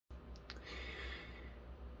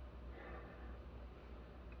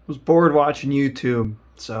was bored watching YouTube,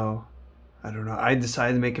 so I don't know. I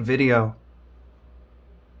decided to make a video.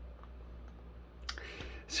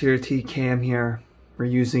 CRT cam here. We're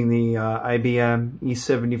using the IBM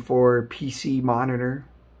E74 PC monitor.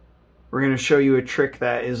 We're going to show you a trick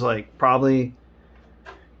that is like probably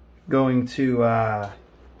going to, well,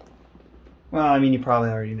 I mean, you probably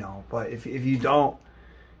already know, but if you don't,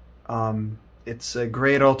 it's a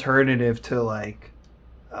great alternative to like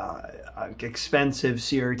expensive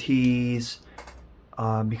CRTs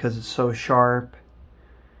because it's so sharp.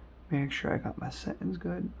 Make sure I got my settings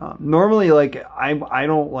good. Normally, like I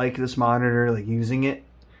don't like this monitor, like using it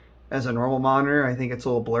as a normal monitor. I think it's a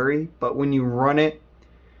little blurry, but when you run it,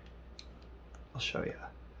 I'll show you.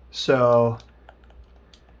 So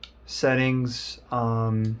settings.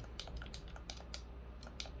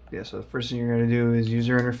 Yeah, so the first thing you're going to do is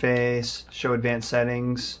user interface, show advanced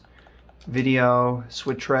settings, video,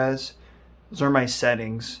 Switchres. Those are my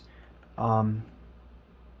settings. In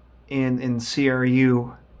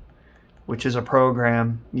CRU, which is a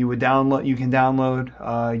program you would download, you can download.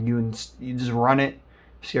 You just run it,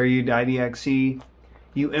 CRU.exe.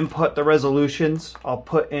 You input the resolutions. I'll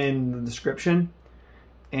put in the description.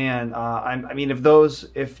 And I mean,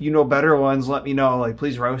 if you know better ones, let me know. Like,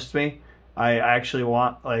 please roast me. I actually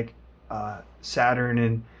want like Saturn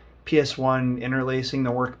and PS1 interlacing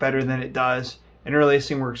to work better than it does.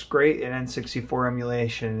 Interlacing works great in N64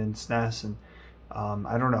 emulation and SNES, and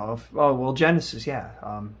I don't know if, oh well, Genesis, yeah,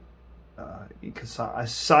 because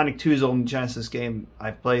Sonic 2 is the only Genesis game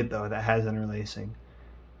I've played though that has interlacing.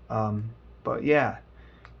 But yeah,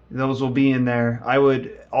 those will be in there. I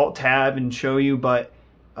would Alt Tab and show you, but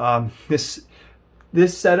this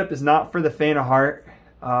setup is not for the faint of heart.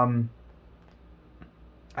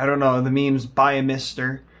 I don't know, the memes, buy a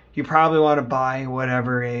mister. You probably want to buy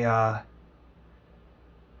whatever,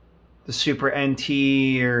 the Super NT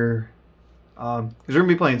or, because we're going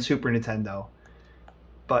to be playing Super Nintendo.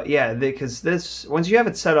 But yeah, because this, once you have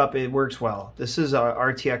it set up, it works well. This is a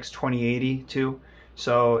RTX 2080 too,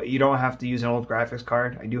 so you don't have to use an old graphics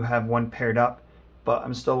card. I do have one paired up, but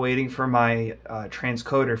I'm still waiting for my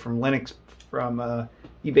transcoder from Linux, from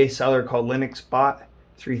eBay seller called LinuxBot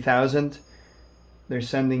 3000. They're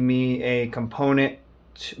sending me a component,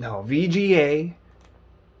 VGA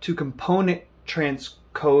to component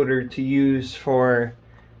transcoder to use for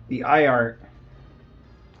the iArt.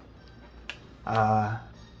 Yeah,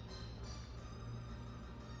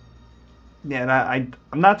 and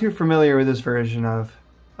I'm not too familiar with this version of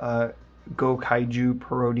Go Kaiju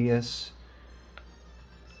Parodius.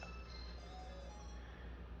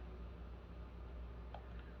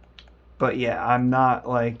 But yeah, I'm not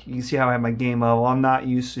like, you can see how I have my game level. I'm not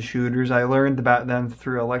used to shooters. I learned about them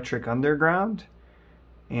through Electric Underground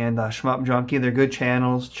and Shmup Junkie. They're good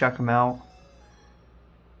channels. Check them out.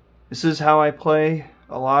 This is how I play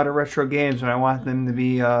a lot of retro games when I want them to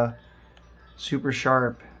be super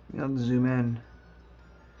sharp. You know, zoom in.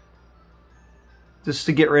 Just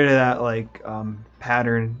to get rid of that like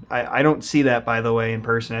pattern. I don't see that, by the way, in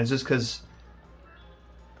person. It's just because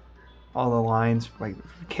all the lines, like,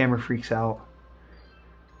 the camera freaks out.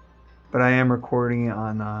 But I am recording it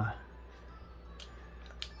on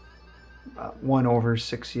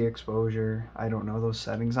 1/60 exposure. I don't know those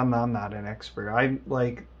settings. I'm not an expert. I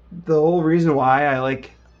like, the whole reason why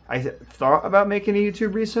I thought about making a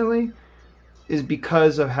YouTube recently is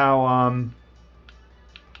because of how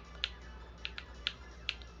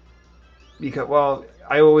well,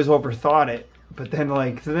 I always overthought it, but then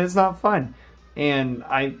like, then it's not fun. And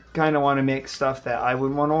I kind of want to make stuff that I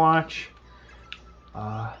would want to watch.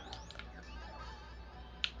 Yeah,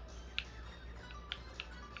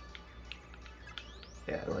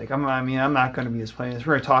 like I'm not going to be just playing this.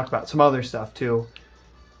 We're going to talk about some other stuff too.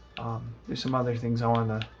 There's some other things I want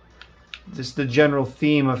to, just the general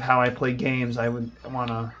theme of how I play games. I want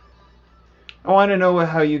to know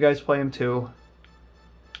how you guys play them too.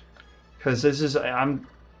 Because this is, I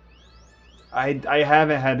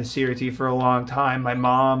haven't had a CRT for a long time. My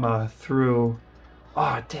mom threw,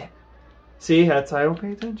 oh damn, see, that's, I don't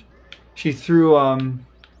pay attention. She threw well,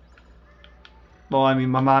 I mean,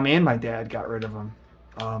 my mom and my dad got rid of them.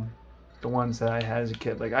 The ones that I had as a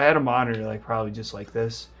kid. Like, I had a monitor like probably just like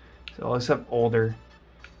this, so except older.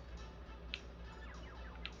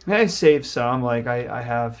 And I saved some. Like I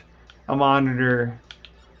have a monitor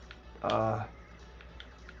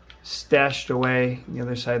stashed away on the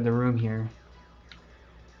other side of the room here.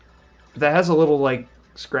 But that has a little like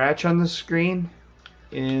scratch on the screen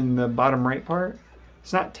in the bottom right part.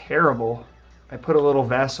 It's not terrible. I put a little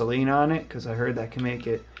Vaseline on it because I heard that can make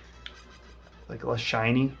it like less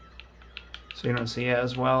shiny, so you don't see it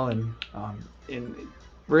as well. And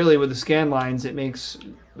really with the scan lines, it makes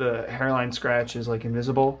the hairline scratches like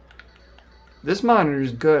invisible. This monitor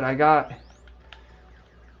is good. I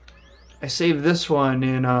saved this one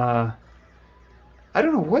in I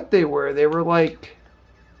don't know what they were. They were like,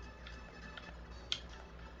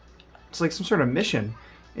 it's like some sort of mission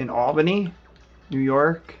in Albany, New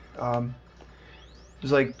York. It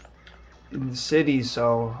was like in the city,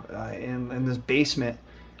 so in this basement,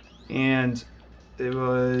 and it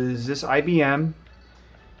was this IBM.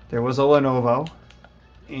 There was a Lenovo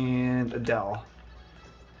and a Dell.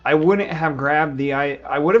 I wouldn't have grabbed the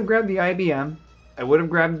I would have grabbed the IBM. I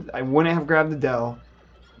wouldn't have grabbed the Dell,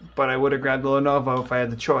 but I would have grabbed the Lenovo if I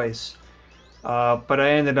had the choice. But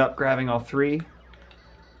I ended up grabbing all three.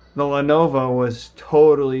 The Lenovo was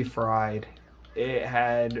totally fried. It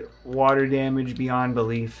had water damage beyond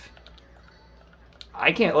belief.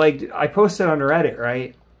 I can't, like, I posted on Reddit,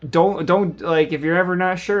 right? Don't like, if you're ever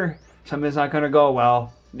not sure something's not gonna go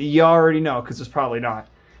well, you already know, because it's probably not.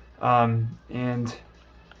 And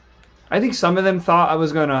I think some of them thought I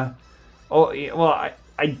was gonna, well,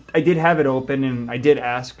 I did have it open and I did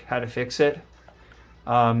ask how to fix it.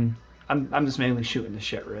 I'm just mainly shooting the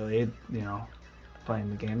shit, really, you know, playing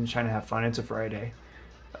the game, trying to have fun. It's a Friday.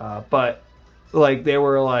 But like, they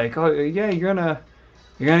were like, oh yeah, you're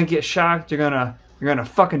gonna get shocked, you're gonna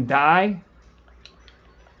fucking die.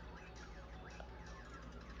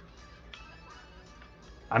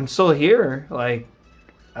 I'm still here. Like,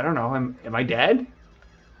 I don't know. Am I dead?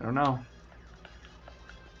 I don't know.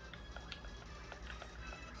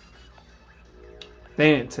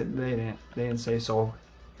 They didn't say so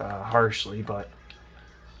harshly, but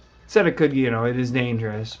said it could, you know, it is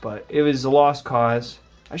dangerous, but it was a lost cause.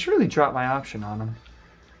 I should really drop my option on them.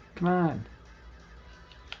 Come on.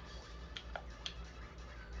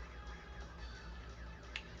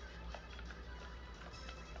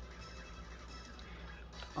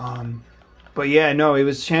 But yeah, no, it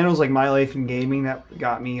was channels like My Life in Gaming that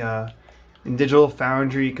got me in Digital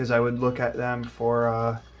Foundry, because I would look at them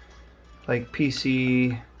for like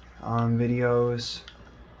PC videos.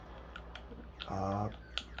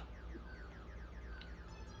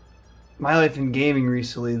 My Life in Gaming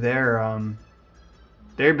recently, they've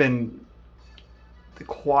been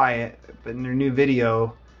quiet, but in their new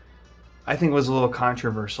video, I think was a little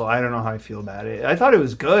controversial. I don't know how I feel about it. I thought it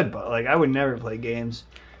was good, but like, I would never play games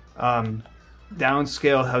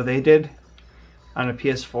downscale how they did on a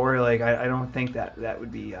PS4. Like, I don't think that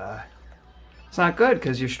would be it's not good,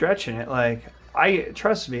 because you're stretching it. Like,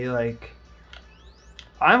 trust me, like,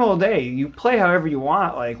 I'm all day. You play however you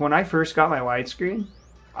want. Like, when I first got my widescreen,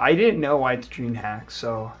 I didn't know widescreen hacks,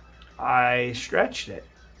 so I stretched it,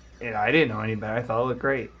 and I didn't know any better. I thought it looked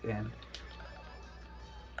great, and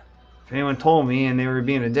if anyone told me and they were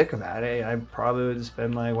being a dick about it, I probably would have just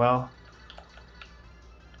been like, well,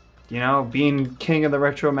 you know, being king of the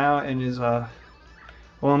retro mountain is a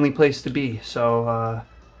lonely place to be. So,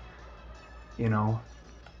 you know,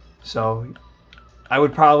 so I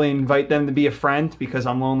would probably invite them to be a friend, because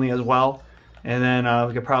I'm lonely as well, and then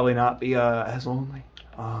we could probably not be as lonely.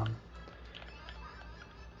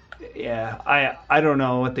 Yeah, I don't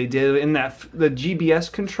know what they did in the GBS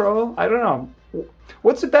control. I don't know.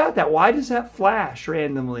 What's about that? Why does that flash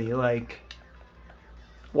randomly? Like,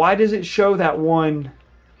 why does it show that one?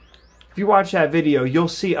 If you watch that video, you'll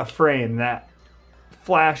see a frame that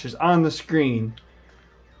flashes on the screen.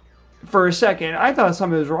 For a second, I thought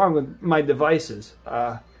something was wrong with my devices.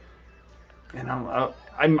 And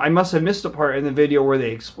I must have missed a part in the video where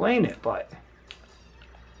they explain it, but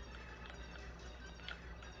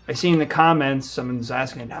I see in the comments someone's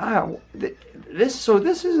asking, this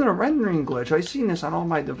isn't a rendering glitch. I've seen this on all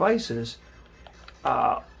my devices.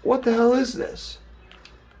 What the hell is this?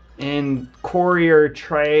 And Corey or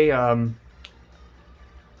Trey,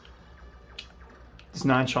 it's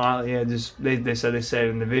nonchalant. Yeah, just they said it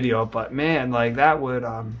in the video, but man, like, that would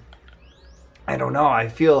I don't know. I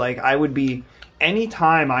feel like I would be,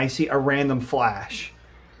 anytime I see a random flash,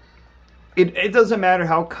 it doesn't matter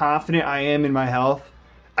how confident I am in my health.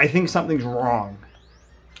 I think something's wrong.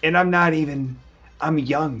 And I'm not even, I'm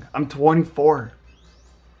young. I'm 24.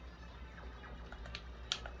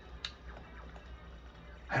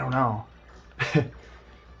 I don't know.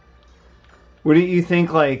 Wouldn't you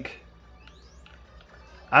think, like,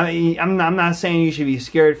 I'm not saying you should be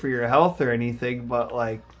scared for your health or anything, but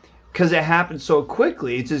like, because it happens so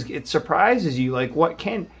quickly, it surprises you. Like, what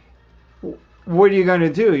are you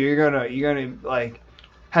gonna do? You're gonna like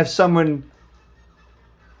have someone.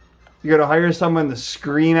 You're gonna hire someone to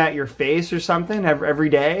scream at your face or something every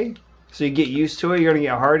day, so you get used to it. You're gonna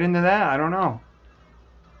get hard into that. I don't know.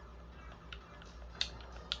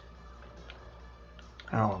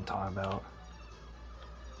 I don't know what I'm talking about.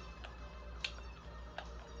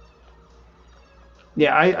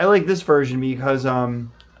 Yeah, I like this version because the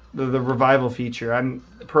revival feature.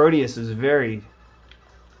 Proteus is very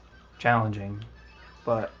challenging,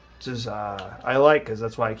 but just I like because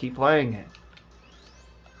that's why I keep playing it.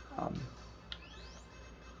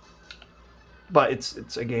 But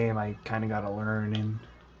it's a game I kind of got to learn,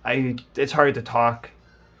 and it's hard to talk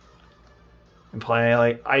and play.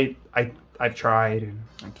 Like I've tried and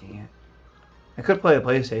I can't. I could play the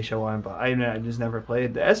PlayStation one, but I just never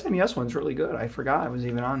played. The SNES one's really good. I forgot I was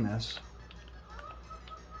even on this.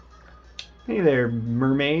 Hey there,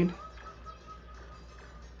 mermaid.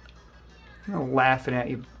 I'm laughing at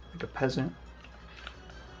you like a peasant.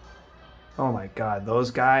 Oh my god,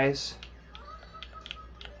 those guys.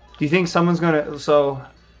 Do you think someone's gonna... So,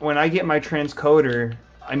 when I get my transcoder,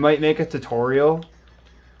 I might make a tutorial.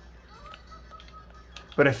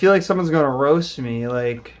 But I feel like someone's gonna roast me,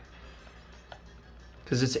 like...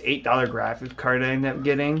 Because it's an $8 graphics card I end up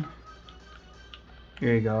getting.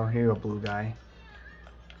 Here you go, blue guy.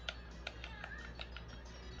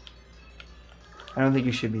 I don't think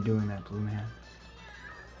you should be doing that, blue man.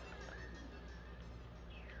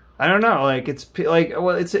 I don't know, like it's like,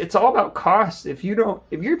 well, it's all about cost. If your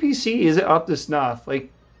PC isn't up to snuff,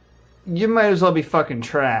 like you might as well be fucking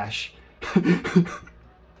trash.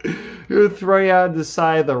 You'll throw you out the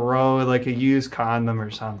side of the road like a used condom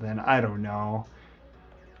or something. I don't know.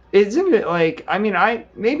 Isn't it like, I mean,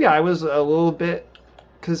 maybe I was a little bit,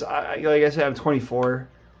 because like I said, I'm 24.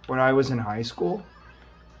 When I was in high school,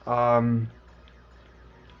 I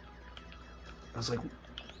was like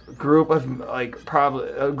a group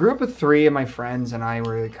of 3 of my friends and I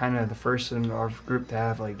were kind of the first in our group to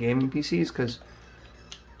have like gaming PCs, because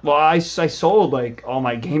well, I sold like all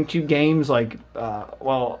my GameCube games, like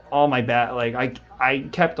well, all my I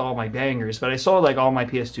kept all my bangers, but I sold like all my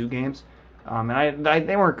PS2 games. And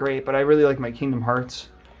they weren't great, but I really like my Kingdom Hearts,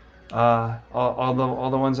 all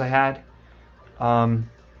the ones I had. Oh,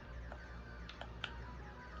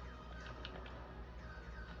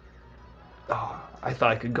 I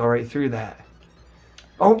thought I could go right through that.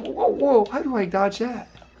 Oh, whoa, how do I dodge that?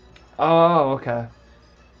 Oh, okay.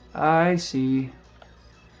 I see.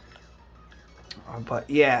 But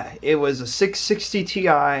yeah, it was a 660 Ti,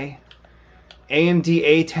 AMD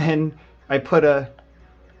A10. I put a...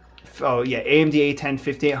 Oh yeah, AMD A10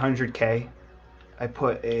 5800K. I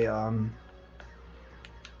put a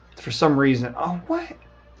for some reason. Oh what?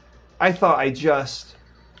 I thought I just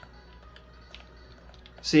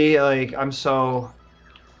see, like I'm so,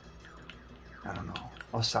 I don't know.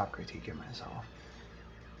 I'll stop critiquing myself.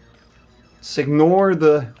 Just ignore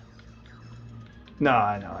the.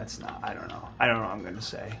 No, it's not. I don't know. I don't know what I'm gonna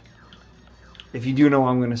say. If you do know what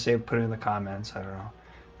I'm gonna say, put it in the comments. I don't know.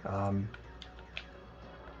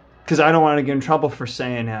 Because I don't want to get in trouble for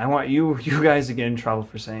saying it. I want you guys to get in trouble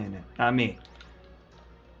for saying it, not me.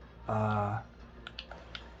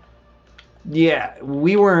 Yeah,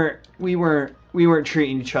 we weren't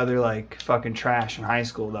treating each other like fucking trash in high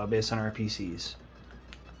school though, based on our PCs.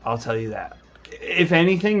 I'll tell you that. If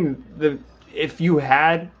anything, if you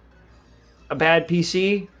had a bad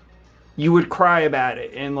PC, you would cry about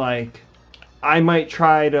it, and like I might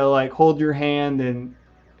try to like hold your hand and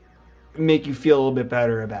make you feel a little bit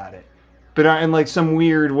better about it, but not in like some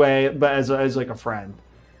weird way, but as like a friend.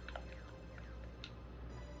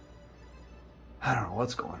 I don't know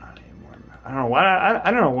what's going on anymore. I don't know why.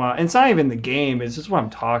 I don't know why. It's not even the game. It's just what I'm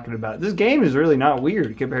talking about. This game is really not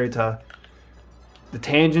weird compared to the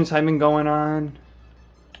tangents I've been going on.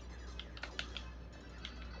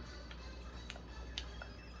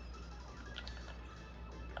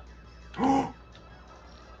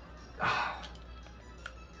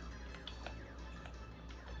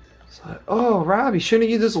 Oh, Robbie, shouldn't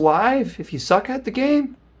you do this live if you suck at the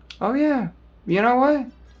game? Oh, yeah. You know what?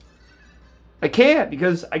 I can't,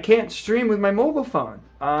 because I can't stream with my mobile phone.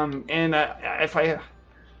 And if I... Is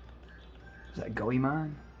that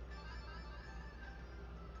Goemon?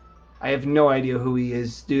 I have no idea who he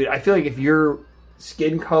is. Dude, I feel like if your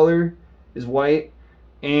skin color is white,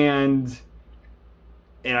 and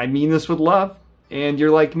I mean this with love, and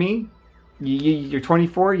you're like me, you're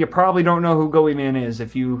 24, you probably don't know who Goemon is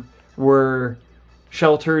if you were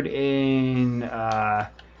sheltered in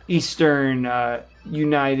Eastern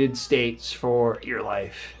United States for your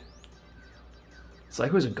life. It's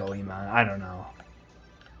like, who's a Goemon? I don't know.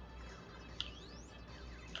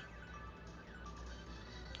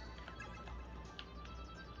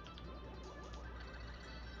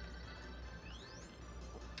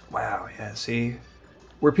 Wow, yeah, see?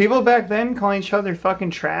 Were people back then calling each other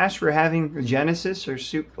fucking trash for having Genesis or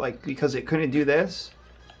soup, like, because it couldn't do this?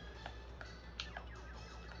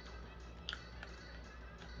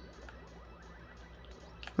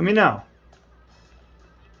 Let me know.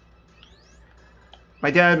 My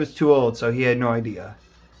dad was too old, so he had no idea.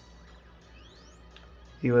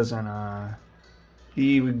 He wasn't,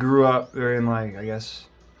 he grew up in, like, I guess,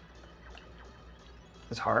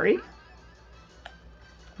 it's Hari?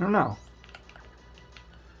 I don't know.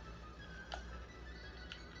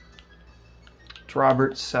 It's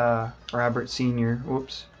Robert's, Robert Sr.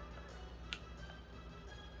 Whoops.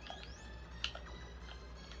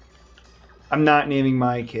 I'm not naming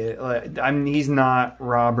my kid. Like, he's not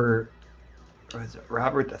Robert. Or is it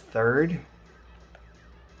Robert the Third?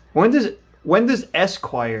 When does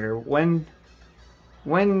Esquire? When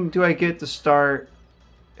do I get to start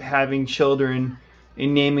having children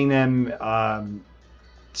and naming them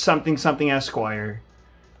something something Esquire?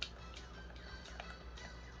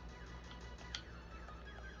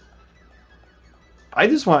 I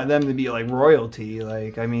just want them to be like royalty.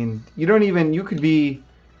 Like, I mean, you could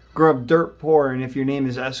grow up dirt poor, and if your name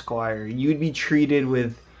is Esquire, you'd be treated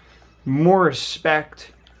with more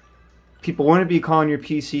respect. People wouldn't be calling your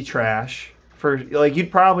PC trash. Like,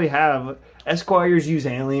 you'd probably have Esquires use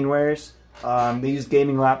Alienwares. They use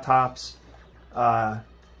gaming laptops.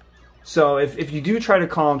 So if you do try to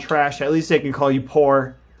call them trash, at least they can call you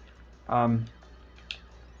poor.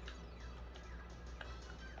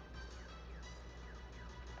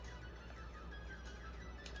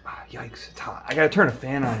 Yikes, it's hot. I gotta turn a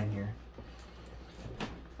fan on in here.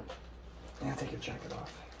 I gotta take your jacket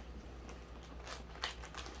off.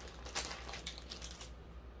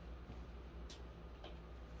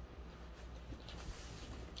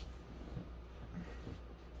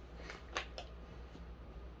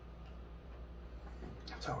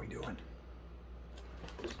 That's how we doing.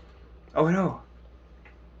 Oh no.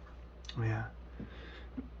 Oh yeah.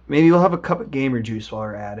 Maybe we'll have a cup of gamer juice while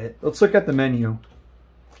we're at it. Let's look at the menu.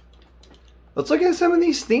 Let's look at some of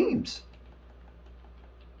these themes.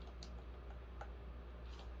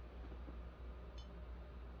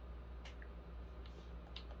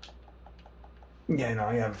 Yeah, no,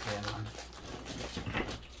 I have a fan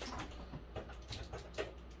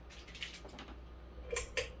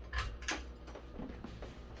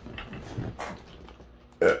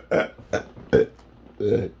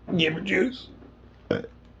on. Gamer juice.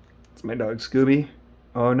 It's my dog Scooby.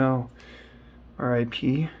 Oh no.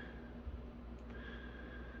 R.I.P.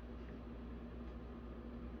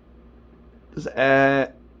 This is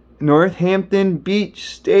at Northampton Beach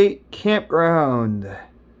State Campground.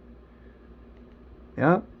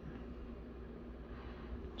 Yep.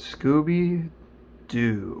 Scooby-Doo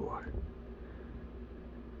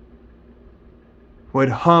would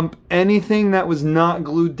hump anything that was not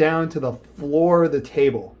glued down to the floor of the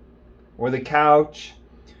table, or the couch,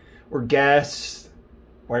 or guests,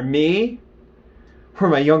 or me, or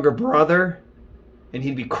my younger brother, and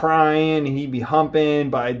he'd be crying and he'd be humping,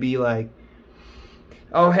 but I'd be like,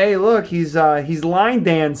 oh hey, look, he's line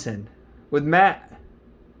dancing with Matt.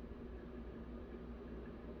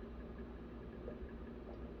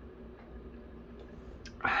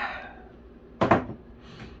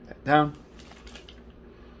 Down.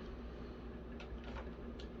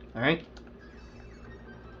 All right.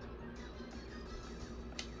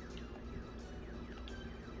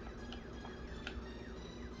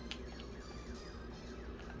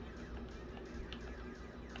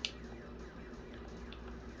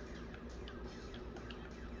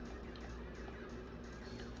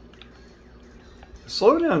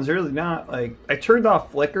 Slowdown's really not, like, I turned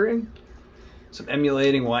off flickering, some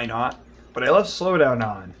emulating, why not? But I left slowdown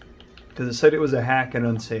on because it said it was a hack and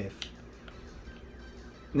unsafe.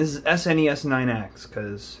 And this is SNES 9X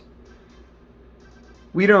because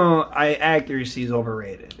accuracy is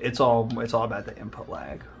overrated. It's all about the input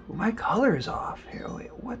lag. Ooh, my color is off here. Wait,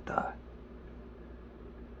 what the?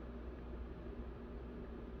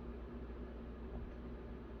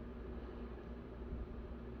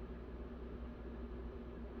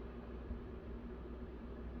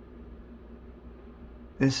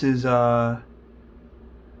 This is our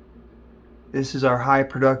high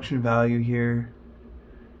production value here,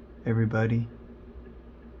 everybody.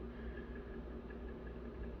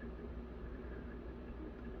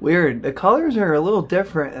 Weird. The colors are a little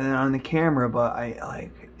different than on the camera, but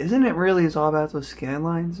isn't it really all about those scan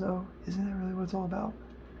lines though? Isn't that really what it's all about?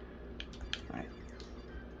 All right.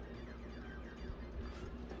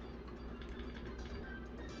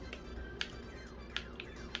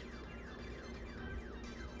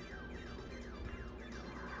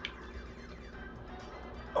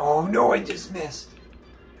 Oh no, I just missed.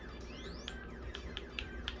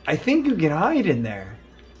 I think you can hide in there.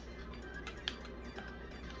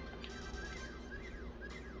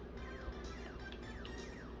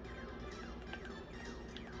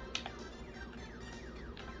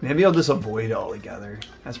 Maybe I'll just avoid it altogether.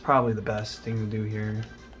 That's probably the best thing to do here.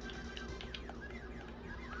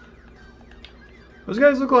 Those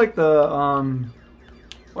guys look like the,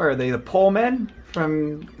 what are they, the pole men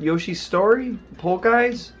from Yoshi's Story? The pole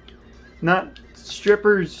guys? Not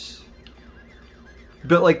strippers,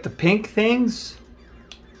 but like the pink things.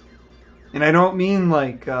 And I don't mean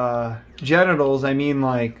like genitals, I mean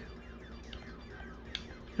like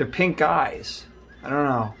they're pink guys. I don't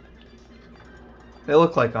know. They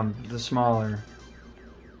look like them, the smaller.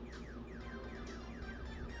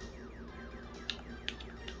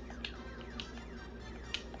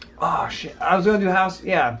 Oh shit, I was gonna do House,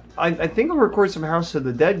 yeah. I think I'll record some House of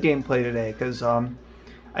the Dead gameplay today, because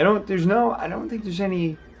I don't think there's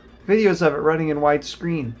any videos of it running in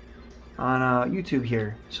widescreen on YouTube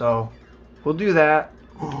here. So we'll do that.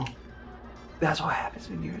 That's what happens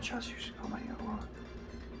when you adjust your, oh my god.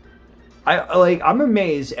 I'm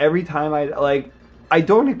amazed every time I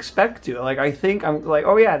don't expect to. Like, I think I'm like,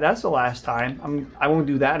 oh yeah, that's the last time. I won't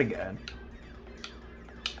do that again.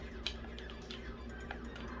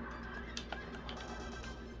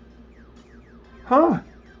 Huh.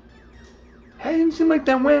 Hey, it didn't seem like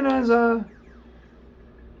that went as well,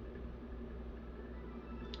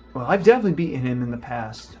 I've definitely beaten him in the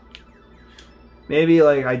past. Maybe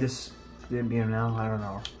like I just didn't beat him now. I don't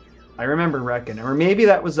know. I remember wrecking him. Or maybe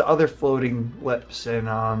that was the other floating lips and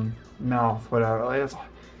mouth, whatever. Like,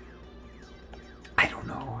 I don't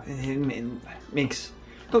know. It makes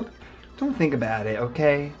don't think about it,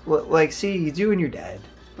 okay? Like, see, you do and you're dead.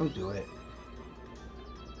 Don't do it.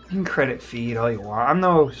 You can credit feed all you want. I'm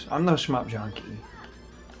no shmup junkie.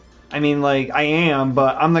 I mean, like, I am,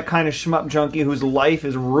 but I'm the kind of shmup junkie whose life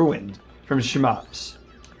is ruined from shmups.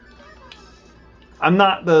 I'm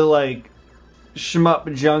not the, like,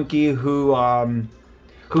 shmup junkie who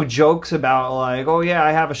jokes about, like, oh yeah,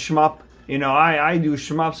 I have a shmup. You know, I do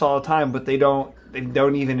shmups all the time, but they don't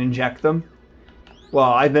even inject them.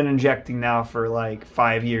 Well, I've been injecting now for, like,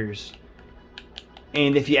 5 years.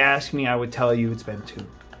 And if you ask me, I would tell you it's been 2.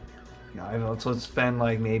 You know, it's been,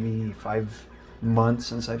 like, maybe 5 months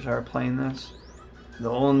since I started playing this. The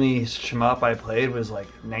only shmup I played was like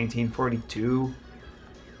 1942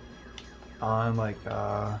 on like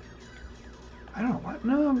I don't know what,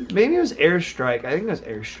 no, maybe it was Airstrike. I think it was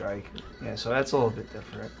Airstrike. Yeah, so that's a little bit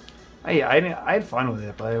different. I had fun with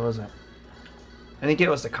it, but it wasn't. I think it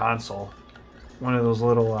was the console, one of those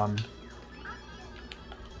little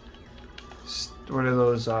what are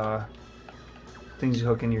those things you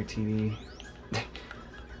hook in your TV.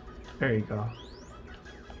 There you go.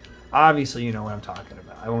 Obviously, you know what I'm talking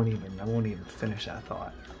about. I won't even finish that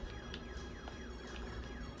thought.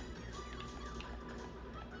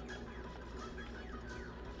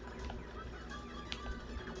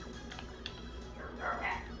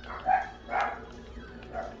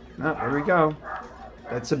 Oh, there we go.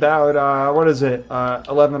 That's about what is it?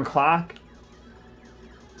 11 o'clock.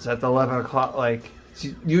 Is that the 11 o'clock? Like, it's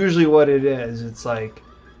usually what it is. It's like,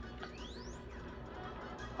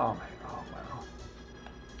 oh my.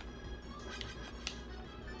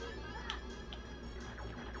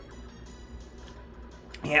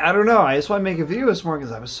 Yeah, I don't know. I just want to make a video this morning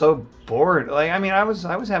because I was so bored. Like, I mean, I was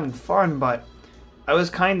having fun, but I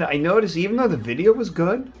was I noticed even though the video was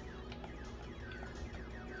good,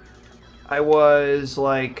 I was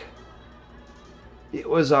like, it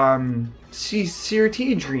was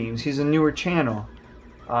CRT Dreams. He's a newer channel.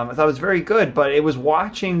 I thought it was very good, but it was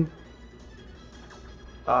watching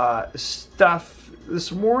stuff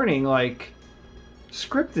this morning, like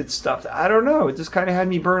scripted stuff. I don't know. It just kind of had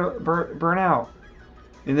me burn out.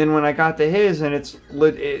 And then when I got to his, and it's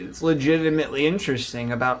legitimately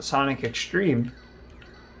interesting about Sonic Extreme,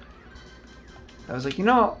 I was like, you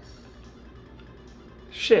know,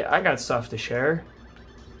 shit, I got stuff to share.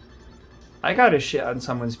 I got to shit on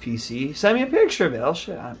someone's PC. Send me a picture of it. I'll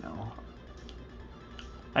shit. I don't know.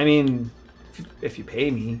 I mean, if you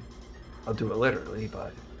pay me, I'll do it literally,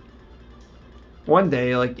 but one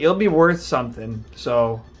day, like, it'll be worth something.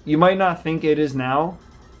 So you might not think it is now,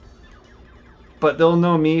 but they'll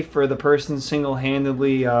know me for the person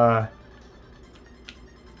single-handedly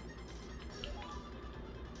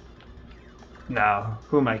no,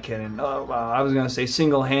 who am I kidding? Oh, I was gonna say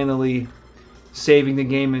single-handedly saving the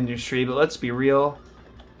game industry, but let's be real.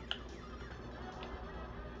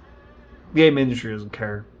 The game industry doesn't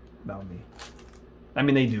care about me. I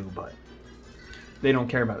mean, they do, but they don't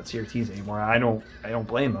care about CRTs anymore. I don't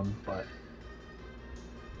blame them, but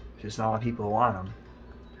just not a lot of people who want them.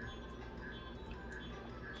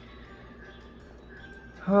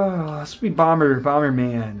 Oh, let's be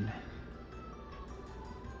Bomberman.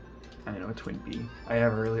 I know Twin B. I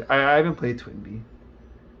haven't played Twin B.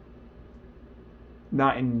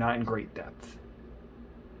 not in great depth.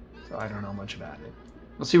 So I don't know much about it.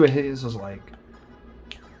 We'll see what his is like.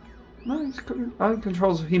 No, he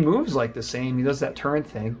controls. He moves like the same. He does that turn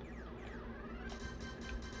thing.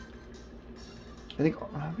 I think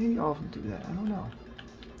maybe all of them do that. I don't know.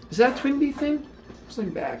 Is that a Twin Bee thing? Just lean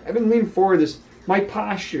back. I've been leaning forward. My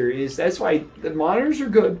posture is. That's why the monitors are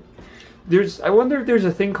good. I wonder if there's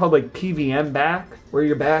a thing called like PVM back, where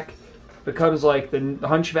your back becomes like the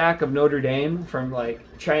Hunchback of Notre Dame from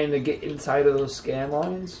like trying to get inside of those scan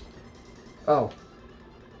lines. Oh.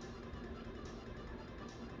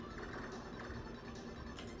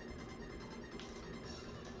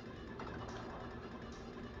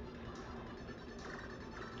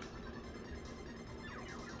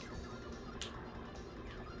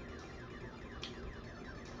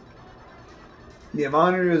 The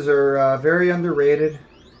monitors are very underrated.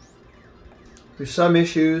 There's some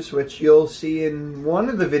issues, which you'll see in one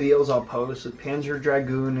of the videos I'll post with Panzer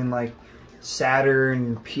Dragoon and like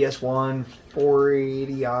Saturn, PS1,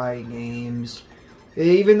 480i games.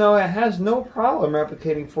 Even though it has no problem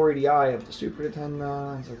replicating 480i of the Super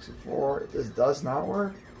Nintendo and 64, this does not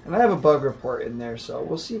work. And I have a bug report in there, so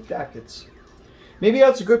we'll see if that gets... Maybe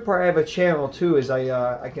that's a good part. I have a channel too, is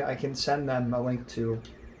I can send them a link to...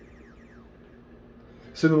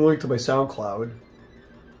 Send them a link to my SoundCloud.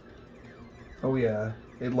 Oh yeah,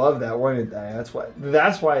 they love that one and that.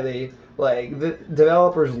 That's why they like the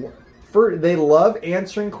developers. They love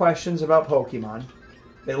answering questions about Pokemon.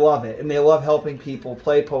 They love it, and they love helping people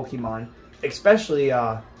play Pokemon. Especially,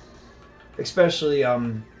 yeah,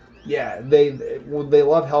 they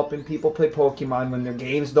love helping people play Pokemon when their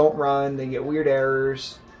games don't run. They get weird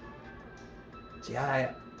errors. So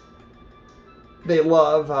yeah, they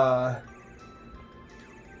love.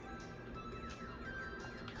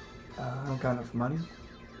 I don't got enough money.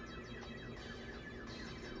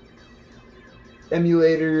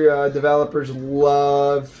 Emulator developers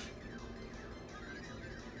love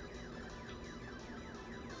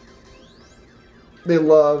they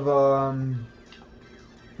love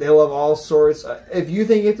all sorts. If you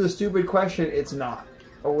think it's a stupid question, it's not.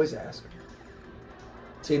 Always ask.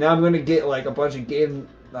 See, now I'm going to get like a bunch of game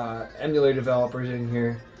emulator developers in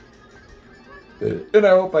here. And I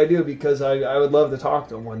hope I do, because I would love to talk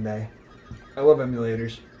to them one day. I love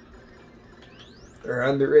emulators. They're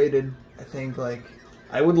underrated. I think, like,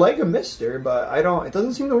 I would like a Mister, but I don't. It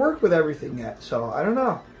doesn't seem to work with everything yet, so I don't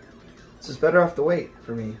know. It's just better off to wait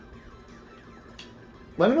for me.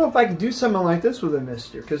 Let me know if I could do something like this with a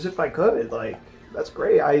Mister, because if I could, like, that's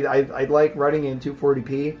great. I'd like running in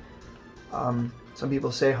 240p. Some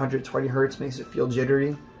people say 120 hertz makes it feel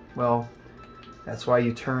jittery. Well, that's why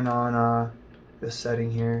you turn on this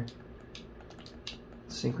setting here.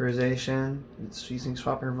 Synchronization. It's using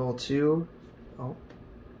swap interval 2. Oh,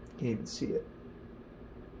 can't even see it.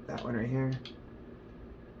 That one right here.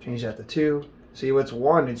 Change that to 2. See, what's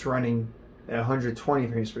 1, it's running at 120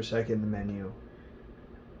 frames per second in the menu.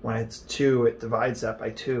 When it's 2, it divides that by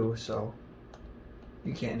 2, so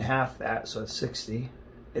you can't half that, so it's 60.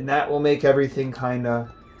 And that will make everything kind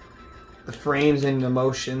of, the frames and the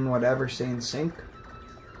motion, whatever, stay in sync.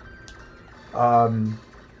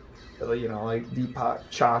 You know, like Deepak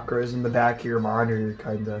chakras in the back of your monitor,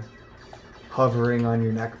 kind of hovering on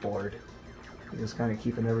your neck board, just kind of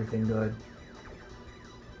keeping everything good.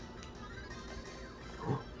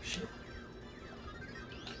 Oh shit!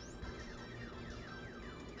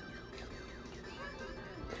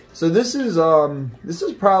 So this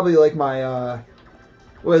is probably like my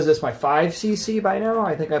what is this? My 5cc by now?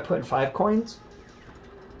 I think I put in 5 coins.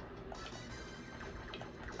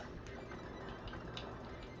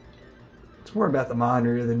 More about the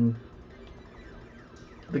monitor than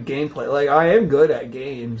the gameplay. Like, I am good at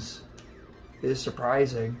games. It is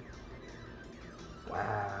surprising.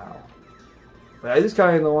 Wow. But I just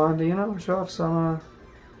kind of wanted to, you know, show off some,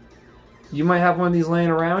 you might have one of these laying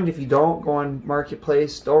around. If you don't, go on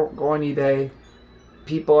Marketplace. Don't go on eBay.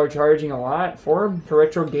 People are charging a lot for them, for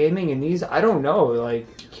retro gaming, and these, I don't know,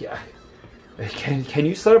 like, yeah. Can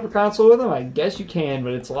you set up a console with them? I guess you can,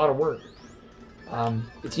 but it's a lot of work.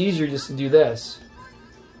 It's easier just to do this.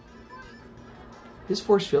 His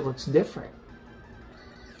force field looks different.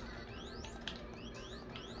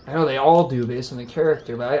 I know they all do based on the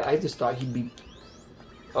character, but I just thought he'd be...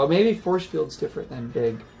 Oh, maybe force field's different than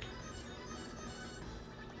big.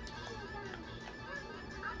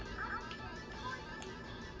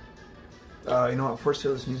 You know what? Force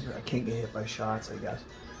field is used. I can't get hit by shots, I guess.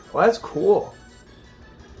 Well, that's cool.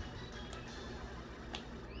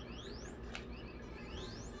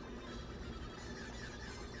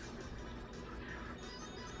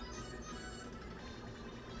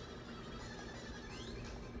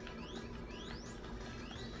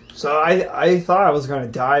 So I thought I was going to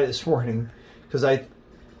die this morning because I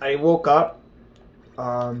woke up,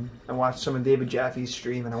 I watched some of David Jaffe's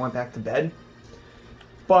stream, and I went back to bed.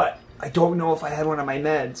 But I don't know if I had one of my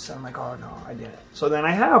meds. I'm like, oh no, I didn't. So then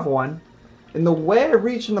I have one, and the way I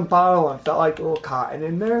reached in the bottle and felt like a little cotton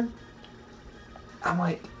in there, I'm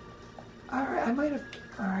like, all right, I might have,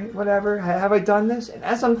 all right, whatever. Have I done this? And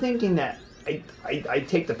as I'm thinking that, I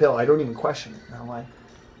take the pill. I don't even question it. And I'm like,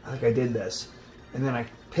 I think I did this. And then I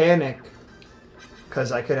panic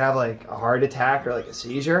because I could have like a heart attack or like a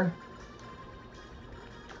seizure.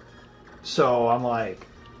 So I'm like,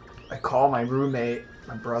 I call my roommate,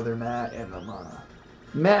 my brother Matt, and I'm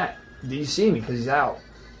Matt, did you see me? Because he's out.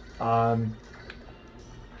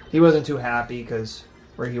 He wasn't too happy because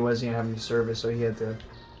where he was, he didn't have any service, so he had to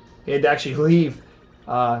actually leave.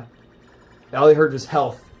 All he heard was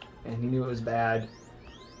health, and he knew it was bad.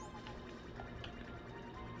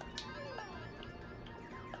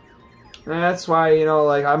 And that's why, you know,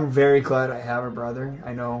 like, I'm very glad I have a brother.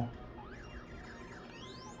 I know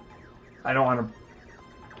I don't want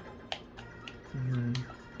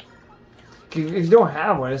to... If you don't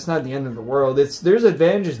have one, it's not the end of the world. There's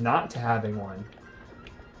advantages not to having one.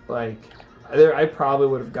 Like, I probably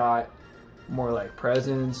would have got more, like,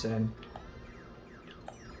 presents and...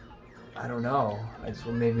 I don't know.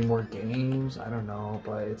 Maybe more games. I don't know.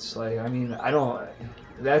 But it's like, I mean, I don't...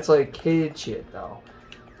 That's like kid shit, though.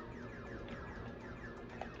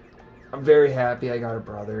 I'm very happy I got a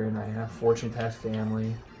brother, and I'm fortunate to have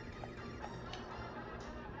family.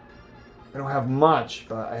 I don't have much,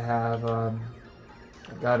 but I have, I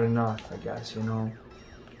got enough, I guess, you know.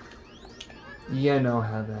 You know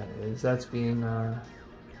how that is. That's being,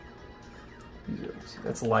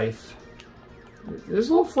 that's life. There's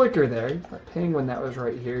a little flicker there. That penguin that was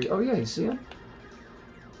right here. Oh yeah, you see him?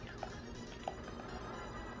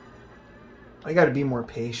 I gotta be more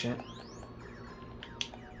patient.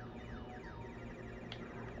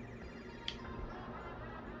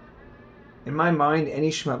 In my mind, any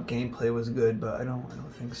shmup gameplay was good, but I don't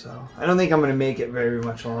think so. I don't think I'm gonna make it very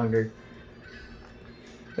much longer.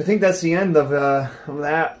 I think that's the end of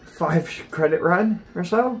that 5 credit run or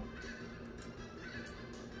so.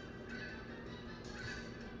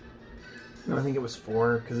 No, I think it was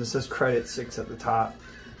 4 because it says credit 6 at the top.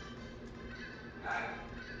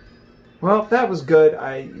 Well, that was good.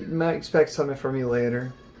 I might expect something from you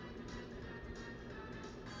later.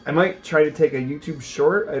 I might try to take a YouTube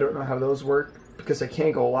short. I don't know how those work because I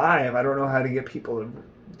can't go live. I don't know how to get people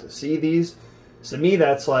to see these. So to me,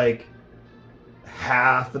 that's like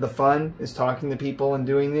half of the fun is talking to people and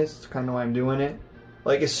doing this. It's kind of why I'm doing it.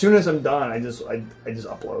 Like as soon as I'm done, I just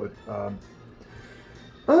upload.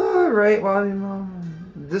 All right. Well,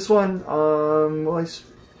 this one, well,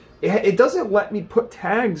 it doesn't let me put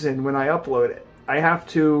tags in when I upload it. I have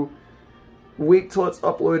to wait till it's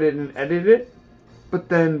uploaded and edit it. But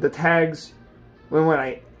then the tags, when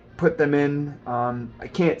I put them in, I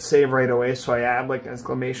can't save right away, so I add like an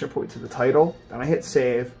exclamation point to the title, and I hit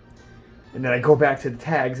save, and then I go back to the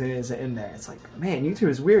tags, and it isn't in there. It's like, man, YouTube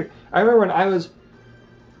is weird. I remember when I was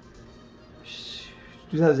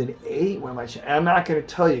 2008, when I'm not going to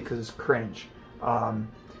tell you because it's cringe,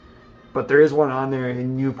 but there is one on there,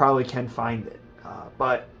 and you probably can find it.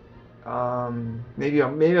 Maybe I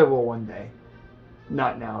will one day.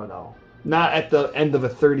 Not now, though. Not at the end of a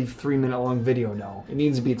 33-minute long video, no. It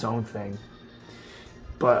needs to be its own thing.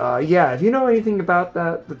 But, yeah, if you know anything about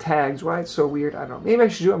the tags, why it's so weird, I don't know. Maybe I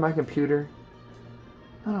should do it on my computer.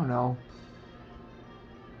 I don't know.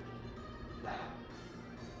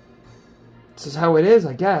 This is how it is,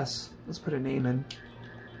 I guess. Let's put a name in.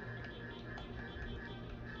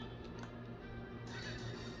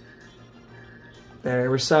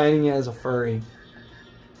 There, we're signing it as a furry.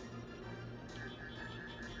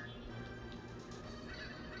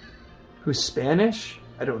 Who's Spanish?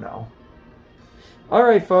 I don't know.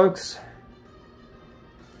 Alright, folks.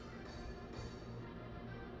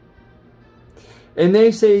 And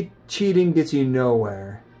they say cheating gets you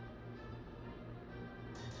nowhere.